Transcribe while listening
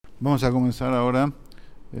Vamos a comenzar ahora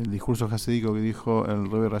el discurso hasídico que dijo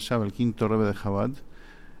el Rebbe Rashab, el quinto Rebbe de Chabad,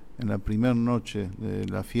 en la primera noche de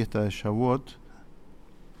la fiesta de Shavuot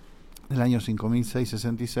del año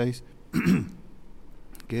 5666,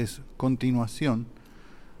 que es continuación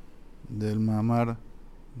del Mamar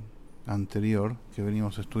anterior que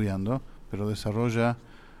venimos estudiando, pero desarrolla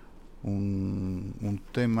un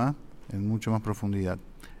tema en mucho más profundidad.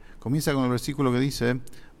 Comienza con el versículo que dice: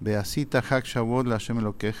 Beasita hak Shavuot la Hashem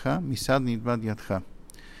Elokeja misad nitvat yadcha.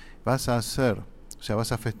 Vas a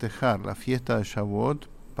festejar la fiesta de Shavuot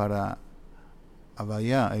para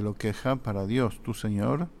Havaya Elokeja, para Dios tu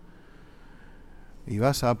Señor, y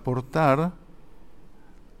vas a aportar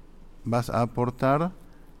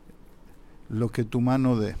lo que tu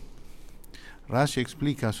mano dé. Rashi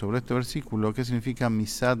explica sobre este versículo qué significa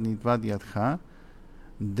misad nitvat yadcha,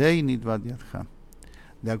 dei nitvat yadcha,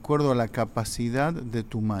 de acuerdo a la capacidad de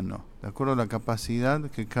tu mano, de acuerdo a la capacidad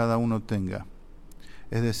que cada uno tenga.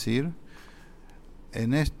 Es decir,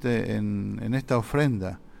 en esta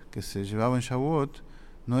ofrenda que se llevaba en Shavuot,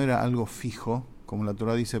 no era algo fijo, como la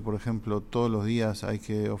Torah dice, por ejemplo, todos los días hay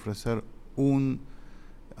que ofrecer un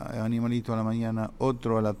animalito a la mañana,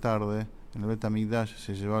 otro a la tarde. En el Bet HaMikdash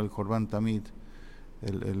se llevaba el Korban Tamid,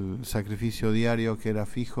 el sacrificio diario que era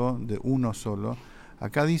fijo, de uno solo.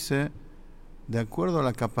 Acá dice, de acuerdo a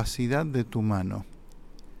la capacidad de tu mano.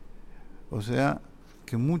 O sea,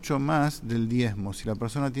 que mucho más del diezmo. Si la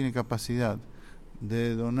persona tiene capacidad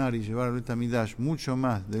de donar y llevar al Bet HaMikdash mucho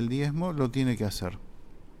más del diezmo, lo tiene que hacer.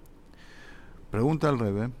 Pregunta al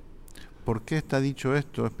Rebbe, ¿por qué está dicho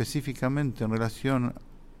esto específicamente en relación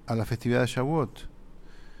a la festividad de Shavuot?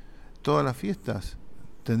 Todas las fiestas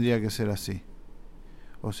tendría que ser así.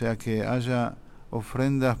 O sea, que haya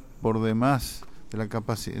ofrendas por demás de la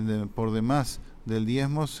por demás del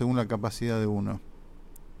diezmo según la capacidad de uno.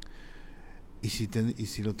 Y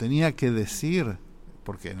si lo tenía que decir,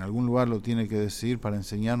 porque en algún lugar lo tiene que decir para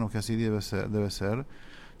enseñarnos que así debe ser,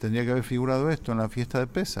 tendría que haber figurado esto en la fiesta de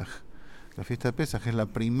Pesaj. La fiesta de Pesaj es la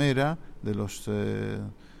primera de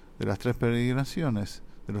las tres peregrinaciones,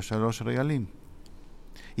 de los Shalosh Regalim.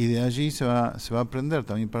 Y de allí se va a aprender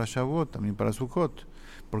también para Shavuot, también para Sukkot.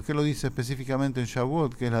 ¿Por qué lo dice específicamente en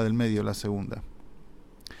Shavuot, que es la del medio, la segunda?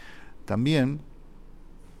 También,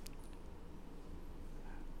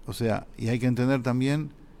 o sea, y hay que entender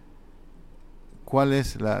también cuál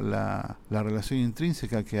es la relación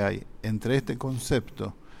intrínseca que hay entre este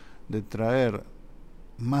concepto de traer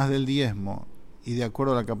más del diezmo y de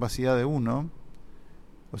acuerdo a la capacidad de uno,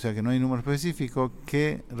 o sea que no hay número específico,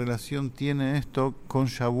 ¿qué relación tiene esto con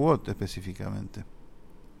Shavuot específicamente?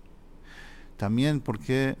 También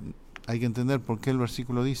porque hay que entender por qué el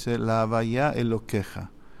versículo dice la Havaya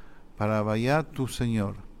Elokeja, para Havaya tu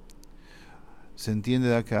Señor. Se entiende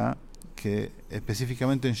de acá que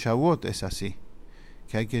específicamente en Shavuot es así,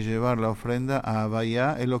 que hay que llevar la ofrenda a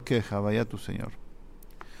Havaya Elokeja, Havaya tu Señor.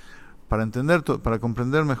 Para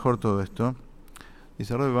comprender mejor todo esto,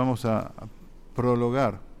 dice Rebbe, vamos a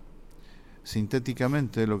prologar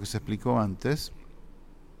sintéticamente lo que se explicó antes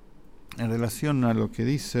en relación a lo que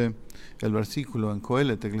dice el versículo en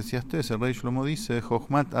Coelet Eclesiastés. El rey Shlomo dice: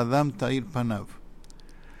 Jochmat Adam Ta'ir Panav.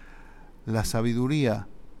 La sabiduría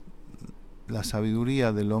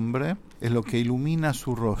del hombre es lo que ilumina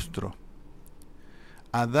su rostro.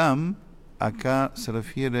 Adam acá se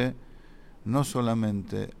refiere no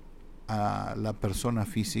solamente a la persona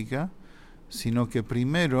física, sino que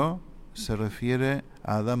primero se refiere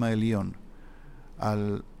a Adam Elión,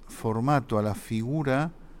 al formato, a la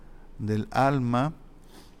figura del alma,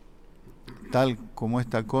 tal como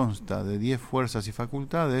ésta consta de 10 fuerzas y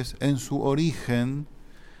facultades, en su origen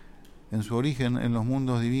en los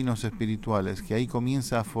mundos divinos espirituales, que ahí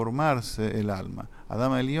comienza a formarse el alma.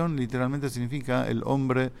 Adam Elión literalmente significa el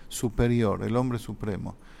hombre superior, el hombre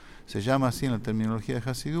supremo. Se llama así en la terminología de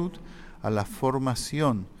Hasidut a la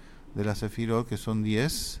formación de la Sefirot, que son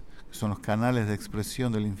 10, que son los canales de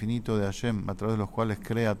expresión del infinito de Hashem, a través de los cuales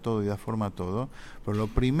crea todo y da forma a todo. Pero lo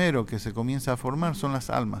primero que se comienza a formar son las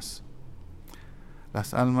almas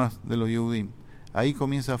de los Yehudim. Ahí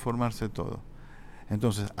comienza a formarse todo.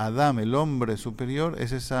 Entonces, Adam, el hombre superior,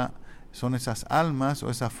 son esas almas o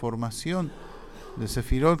esa formación de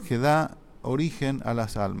Sefirot que da origen a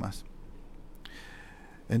las almas.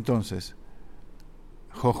 Entonces,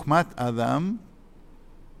 Jochmat Adam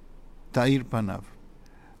Ta'ir Panav.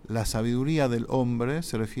 La sabiduría del hombre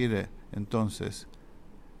se refiere entonces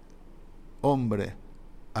hombre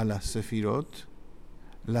a las Sefirot,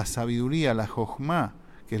 la sabiduría, la Jochma,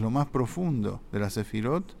 que es lo más profundo de las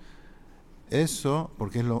Sefirot, Eso,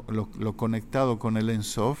 porque es lo conectado con el En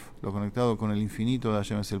Sof, lo conectado con el infinito de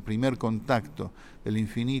Hashem, es el primer contacto del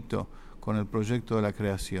infinito con el proyecto de la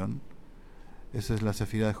creación. Esa es la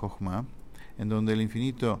Sefirá de Jochma, en donde el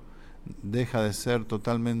infinito deja de ser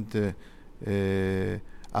totalmente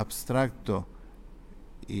abstracto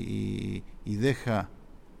y deja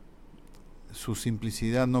su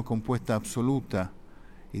simplicidad no compuesta absoluta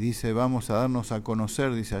y dice, vamos a darnos a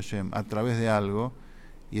conocer, dice Hashem, a través de algo,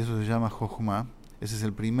 y eso se llama Jochma. Ese es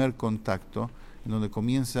el primer contacto en donde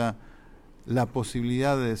comienza la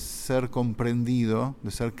posibilidad de ser comprendido,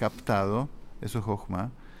 de ser captado. Eso es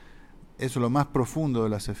Jochma. Eso es lo más profundo de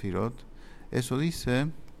la Sefirot. Eso dice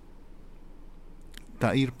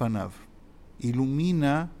Ta'ir Panav,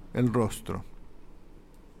 ilumina el rostro.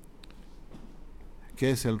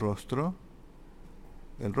 ¿Qué es el rostro?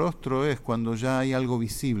 El rostro es cuando ya hay algo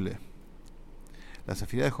visible. La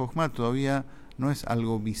Sefirá de Jochma todavía no es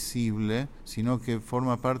algo visible, sino que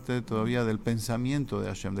forma parte todavía del pensamiento de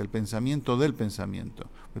Hashem, del pensamiento.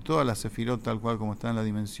 Porque todas las Sefirot, tal cual como están en la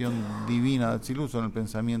dimensión divina de Atzilut, son el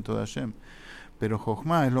pensamiento de Hashem. Pero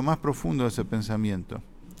Jochma es lo más profundo de ese pensamiento.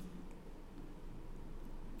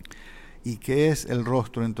 ¿Y qué es el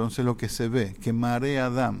rostro? Entonces lo que se ve, que marea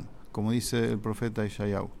Adam, como dice el profeta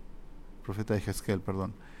Yehezkel,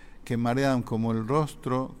 que marea Adam como el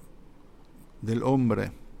rostro del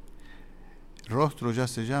hombre. Rostro ya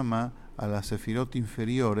se llama a las sefirot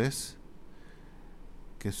inferiores,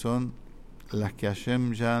 que son las que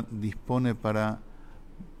Hashem ya dispone para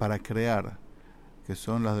crear, que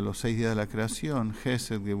son las de los 6 días de la creación: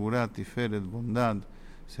 Gesed, Geburat, Tiferet, bondad,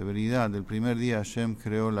 severidad. El primer día Hashem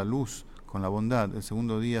creó la luz con la bondad, el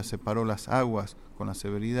segundo día separó las aguas con la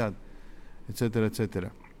severidad, etcétera,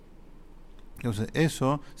 etcétera. Entonces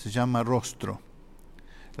eso se llama rostro.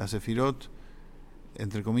 Las sefirot,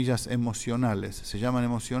 entre comillas, emocionales, se llaman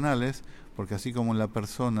emocionales porque así como en la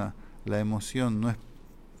persona la emoción no es,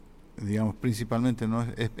 digamos, principalmente no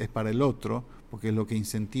es para el otro, porque es lo que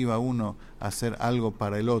incentiva a uno a hacer algo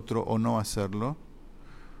para el otro o no hacerlo.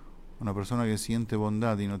 Una persona que siente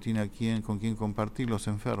bondad y no tiene con quién compartirlo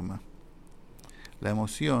se enferma. La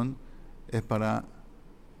emoción es para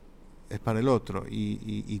el otro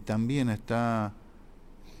y también está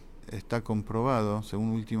comprobado,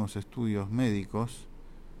 según últimos estudios médicos,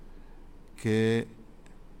 que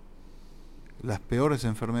las peores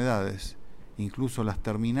enfermedades, incluso las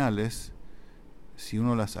terminales, si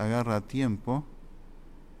uno las agarra a tiempo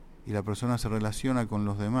y la persona se relaciona con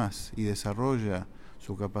los demás y desarrolla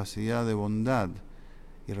su capacidad de bondad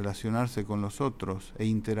y relacionarse con los otros e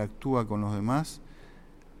interactúa con los demás,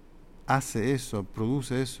 hace eso,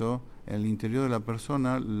 produce eso en el interior de la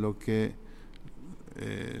persona, lo que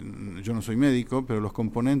yo no soy médico, pero los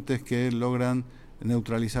componentes que logran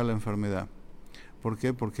neutralizar la enfermedad. ¿Por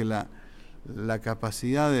qué? Porque las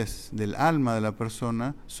capacidades del alma de la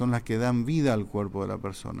persona son las que dan vida al cuerpo de la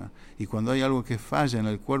persona. Y cuando hay algo que falla en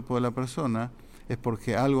el cuerpo de la persona, es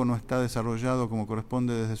porque algo no está desarrollado como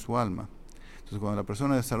corresponde desde su alma. Entonces, cuando la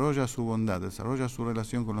persona desarrolla su bondad, desarrolla su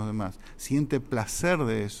relación con los demás, siente placer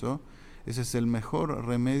de eso, ese es el mejor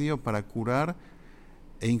remedio para curar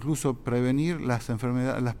e incluso prevenir las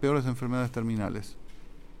peores enfermedades terminales.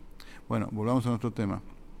 Bueno, volvamos a nuestro tema.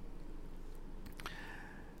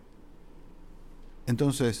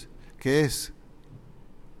 Entonces, ¿qué es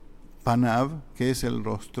Panav? ¿Qué es el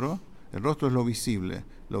rostro? El rostro es lo visible.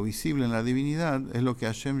 Lo visible en la divinidad es lo que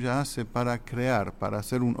Hashem ya hace para crear, para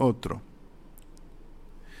hacer un otro.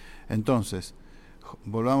 Entonces,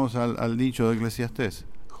 volvamos al dicho de Eclesiastés.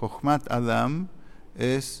 Jochmat Adam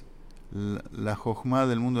es la Jochma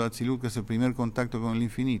del mundo de Atzilut, que es el primer contacto con el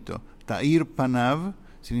infinito. Ta'ir Panav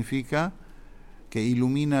significa que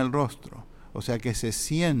ilumina el rostro. O sea que se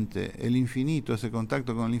siente el infinito, ese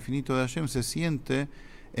contacto con el infinito de Hashem, se siente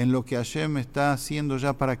en lo que Hashem está haciendo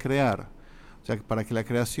ya para crear. O sea, para que la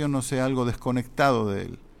creación no sea algo desconectado de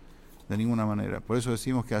él, de ninguna manera. Por eso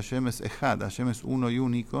decimos que Hashem es Ejad, Hashem es uno y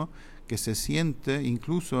único, que se siente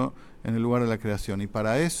incluso en el lugar de la creación. Y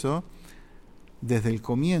para eso, desde el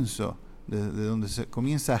comienzo, desde donde se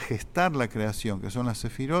comienza a gestar la creación, que son las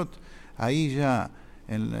Sefirot, ahí ya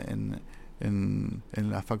en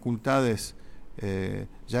las facultades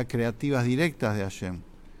ya creativas directas de Hashem,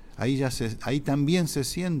 ahí también se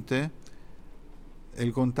siente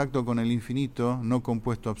el contacto con el infinito no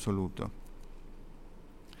compuesto absoluto.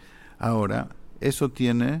 Ahora, eso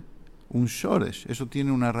tiene un shoresh, eso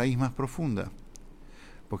tiene una raíz más profunda,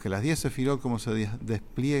 porque las 10 sefirot, como se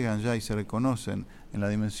despliegan ya y se reconocen en la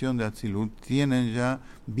dimensión de Atzilut,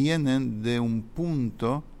 vienen de un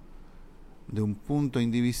punto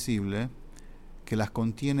indivisible, que las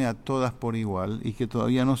contiene a todas por igual y que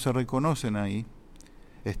todavía no se reconocen ahí,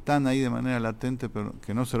 están ahí de manera latente pero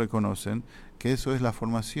que no se reconocen, que eso es la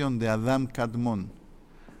formación de Adam Kadmon.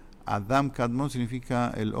 Adam Kadmon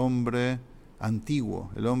significa el hombre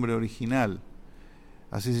antiguo, el hombre original.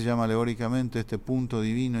 Así se llama alegóricamente este punto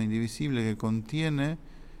divino indivisible que contiene,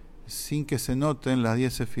 sin que se noten, las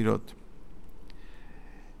 10 sefirot.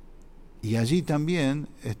 Y allí también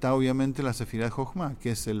está obviamente la sefirá de Jochma,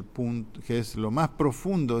 que es el punto, que es lo más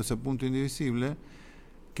profundo de ese punto indivisible,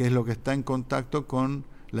 que es lo que está en contacto con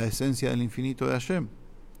la esencia del infinito de Hashem.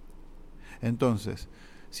 Entonces,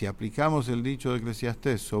 si aplicamos el dicho de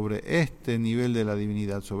Eclesiastés sobre este nivel de la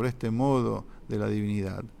divinidad, sobre este modo de la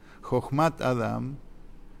divinidad, Jochmat Adam,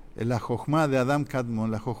 la Jochma de Adam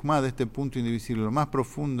Kadmon, la Jochma de este punto indivisible, lo más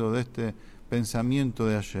profundo de este pensamiento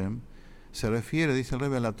de Hashem, se refiere, dice el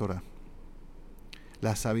Rebbe, a la Torah.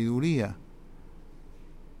 La sabiduría,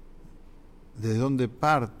 de donde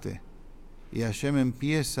parte, y Hashem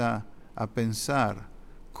empieza a pensar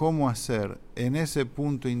cómo hacer en ese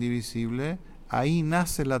punto indivisible, ahí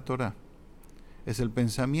nace la Torah. Es el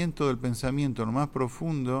pensamiento del pensamiento, lo más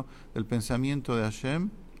profundo del pensamiento de Hashem,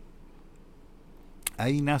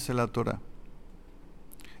 ahí nace la Torah.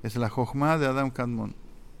 Es la Jochma de Adam Kadmon.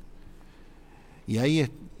 Y ahí es,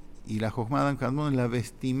 y la Jochma de Adam Kadmon es la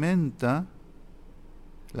vestimenta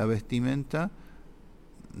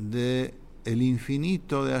de el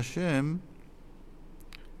infinito de Hashem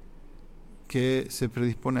que se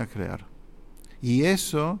predispone a crear. Y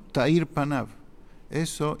eso, Ta'ir Panav,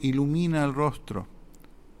 eso ilumina el rostro.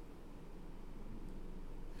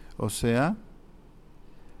 O sea,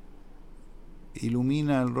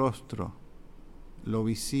 ilumina el rostro, lo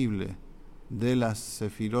visible de las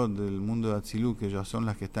sefirot del mundo de Atzilut, que ya son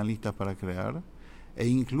las que están listas para crear, e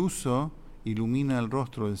incluso ilumina el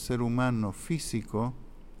rostro del ser humano físico,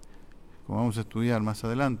 como vamos a estudiar más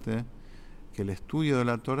adelante, que el estudio de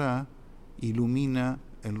la Torah ilumina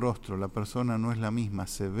el rostro. La persona no es la misma,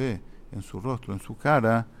 se ve en su rostro, en su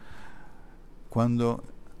cara, cuando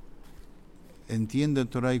entiende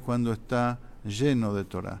Torah y cuando está lleno de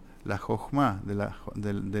Torah. La Jochma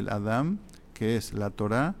del Adam, que es la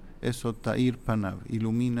Torah, eso Ta'ir Panav,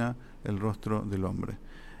 ilumina el rostro del hombre.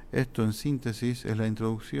 Esto en síntesis es la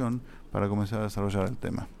introducción para comenzar a desarrollar el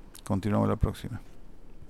tema. Continuamos la próxima.